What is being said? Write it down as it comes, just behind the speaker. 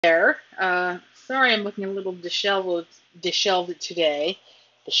There. Sorry, I'm looking a little disheveled today.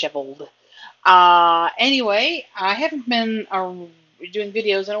 Disheveled. Anyway, I haven't been doing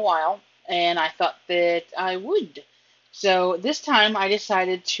videos in a while, and I thought that I would. So this time, I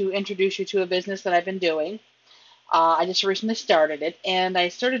decided to introduce you to a business that I've been doing. I just recently started it, and I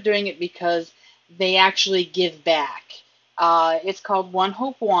started doing it because they actually give back. It's called One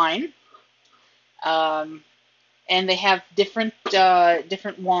Hope Wine. Um, and they have different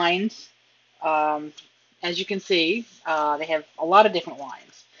wines. Um, as you can see, they have a lot of different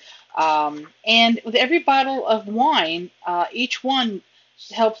wines. And with every bottle of wine, each one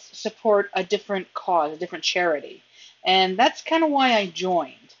helps support a different cause, a different charity. And that's kind of why I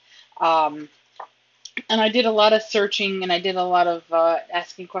joined. Um, and I did a lot of searching and I did a lot of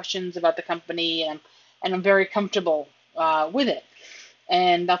asking questions about the company, and I'm very comfortable with it.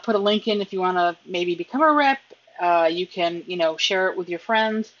 And I'll put a link in if you want to maybe become a rep. You can, share it with your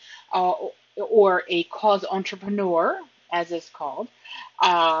friends, uh, or a cause entrepreneur, as it's called.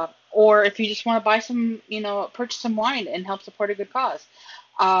 Or if you just want to buy some, purchase some wine and help support a good cause.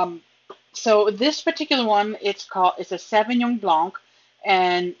 Um, so this particular one, it's a Sauvignon Blanc,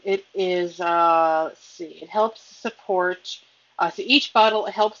 and it is, let's see, it helps support, so each bottle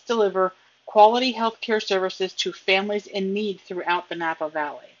helps deliver quality healthcare services to families in need throughout the Napa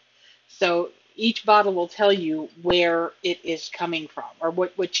Valley. So each bottle will tell you where it is coming from, or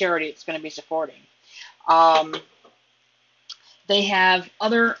what charity it's going to be supporting. Um, they have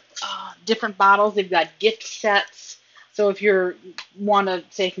other different bottles. They've got gift sets. So if you want to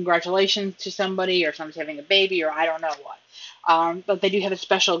say congratulations to somebody, or somebody's having a baby, or I don't know what. But they do have a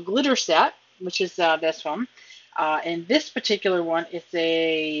special glitter set, which is this one. And this particular one is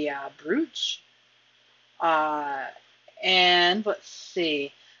a brooch. Uh, and let's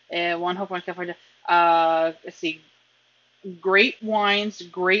see. One Hope, One California. Let's see. Great wines,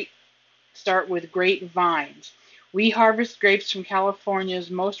 great start with great vines. We harvest grapes from California's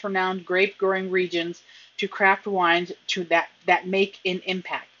most renowned grape growing regions to craft wines that make an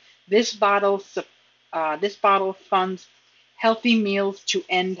impact. This bottle this bottle funds healthy meals to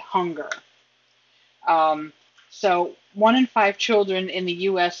end hunger. Um, so 1 in 5 children in the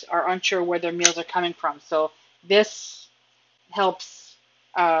U.S. are unsure where their meals are coming from. So this helps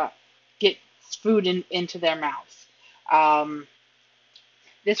uh, get food into their mouths. Um,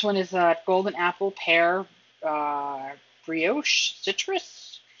 this one is a golden apple, pear, brioche,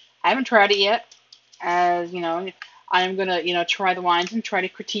 citrus. I haven't tried it yet. As you know, I'm gonna try the wines and try to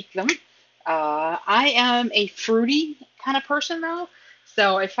critique them. I am a fruity kind of person though,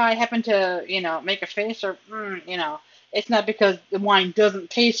 so if I happen to make a face or it's not because the wine doesn't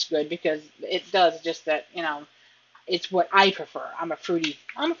taste good, because it does. Just that it's what I prefer. I'm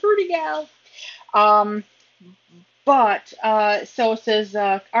a fruity gal. Um, but so it says,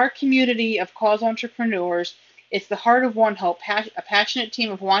 our community of cause entrepreneurs. It's the heart of One Hope, a passionate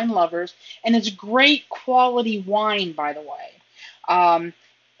team of wine lovers, and it's great quality wine, by the way, um,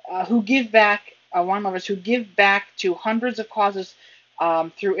 who give back, wine lovers who give back to hundreds of causes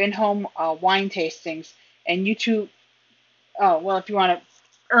through in-home wine tastings. And you too, oh, well, if you want to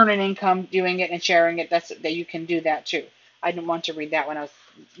earn an income doing it and sharing it, that you can do that too. I didn't want to read that when I was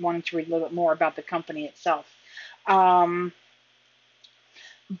wanting to read a little bit more about the company itself. Um,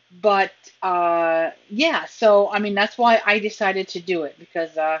 but yeah, so I mean that's why I decided to do it,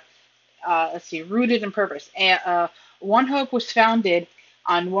 because let's see, rooted in purpose. One Hope was founded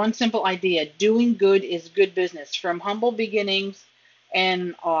on one simple idea: doing good is good business. From humble beginnings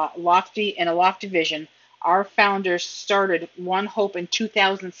and a lofty vision, our founders started One Hope in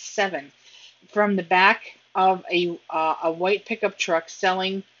 2007 from the back of a white pickup truck,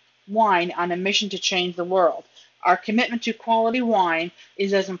 selling wine on a mission to change the world. Our commitment to quality wine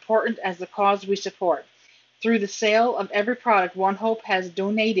is as important as the cause we support. Through the sale of every product, One Hope has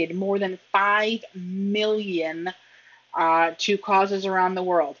donated more than 5 million to causes around the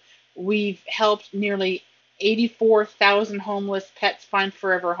world. We've helped nearly 84,000 homeless pets find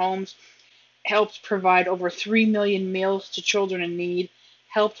forever homes, helped provide over 3 million meals to children in need,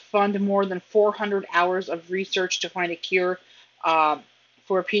 helped fund more than 400 hours of research to find a cure uh,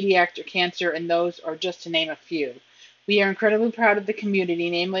 for pediatric cancer, and those are just to name a few. We are incredibly proud of the community,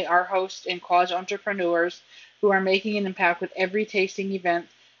 namely our hosts and cause entrepreneurs, who are making an impact with every tasting event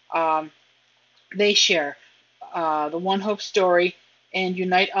um, they share the One Hope story and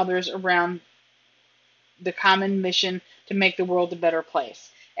unite others around the common mission to make the world a better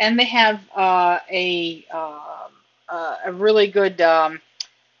place. And they have a really good.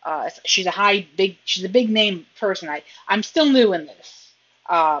 She's a big name person. I'm still new in this,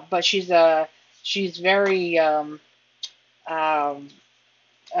 but she's very um,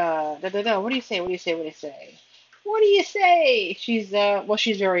 What do you say? What do you say? What do you say? What do you say? She's well,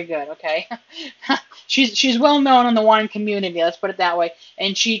 she's very good. Okay, she's well known in the wine community. Let's put it that way.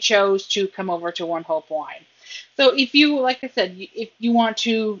 And she chose to come over to One Hope Wine. So if you, like I said, if you want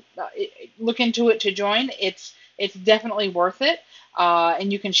to look into it to join, it's definitely worth it.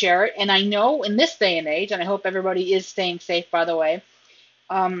 And you can share it. And I know in this day and age, and I hope everybody is staying safe. By the way,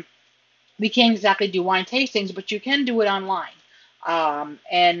 um, we can't exactly do wine tastings, but you can do it online.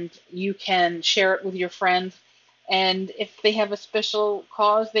 And you can share it with your friends. And if they have a special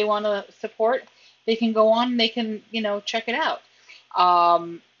cause they want to support, they can go on and they can, check it out.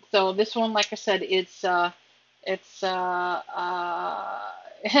 So this one, like I said, it's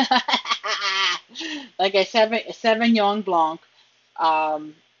like a Sauvignon Blanc.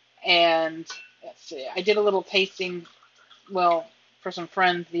 Um, and let's see, I did a little tasting, well, for some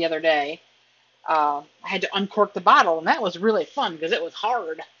friends the other day. I had to uncork the bottle, and that was really fun because it was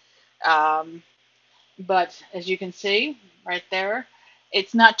hard. Um, but as you can see right there,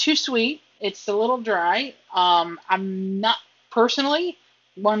 it's not too sweet. It's a little dry. I'm not personally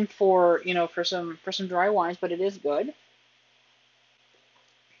one for for some dry wines, but it is good.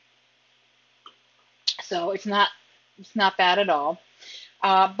 So it's not bad at all.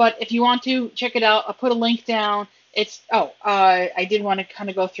 But if you want to check it out, I'll put a link down. I did want to kind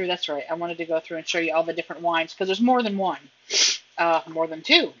of go through. That's right. I wanted to go through and show you all the different wines because there's more than one, more than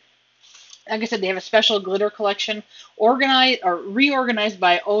two. Like I said, they have a special glitter collection organized or reorganized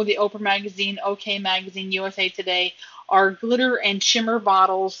by the Oprah Magazine, OK Magazine, USA Today. Our glitter and shimmer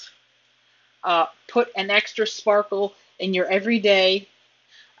bottles put an extra sparkle in your everyday.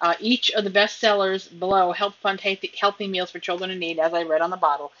 Each of the best sellers below help fund healthy meals for children in need, as I read on the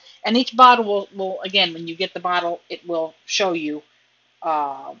bottle. And each bottle will again, when you get the bottle, it will show you,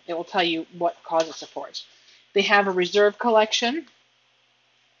 it will tell you what cause it supports. They have a reserve collection.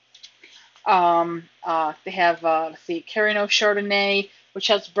 They have, let's see, Carino Chardonnay, which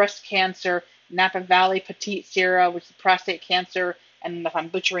helps breast cancer, Napa Valley Petite Sierra, which is prostate cancer, and if I'm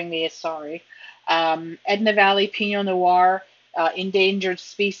butchering these, sorry. Edna Valley Pinot Noir, endangered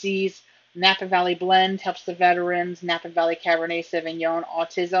species. Napa Valley Blend helps the veterans. Napa Valley Cabernet Sauvignon,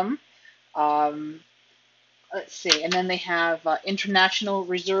 autism. Um, let's see, and then they have international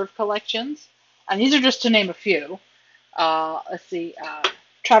reserve collections, and these are just to name a few. Let's see,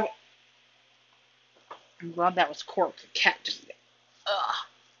 Travel. I'm glad that was corked. The cat just. Ugh.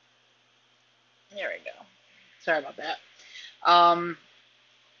 There we go. Sorry about that. Um,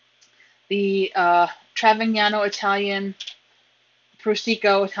 the Travagnano Italian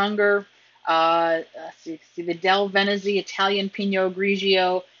Prosecco with Hunger. Let's see, the Del Venezia Italian Pinot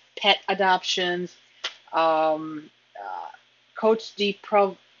Grigio, Pet Adoptions, Côtes de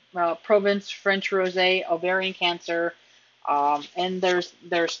Provence French Rosé, Ovarian Cancer, and there's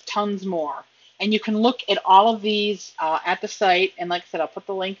tons more. And you can look at all of these at the site. And like I said, I'll put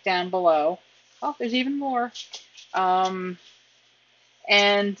the link down below. Oh, there's even more. Um,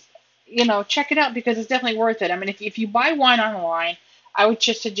 and check it out because it's definitely worth it. I mean, if you buy wine online, I would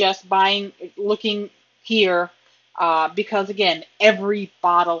just suggest looking here, because again, every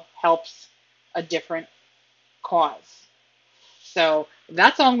bottle helps a different cause. So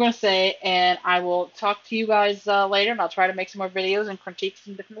that's all I'm going to say, and I will talk to you guys later, and I'll try to make some more videos and critique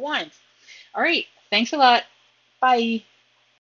some different wines. All right, thanks a lot. Bye.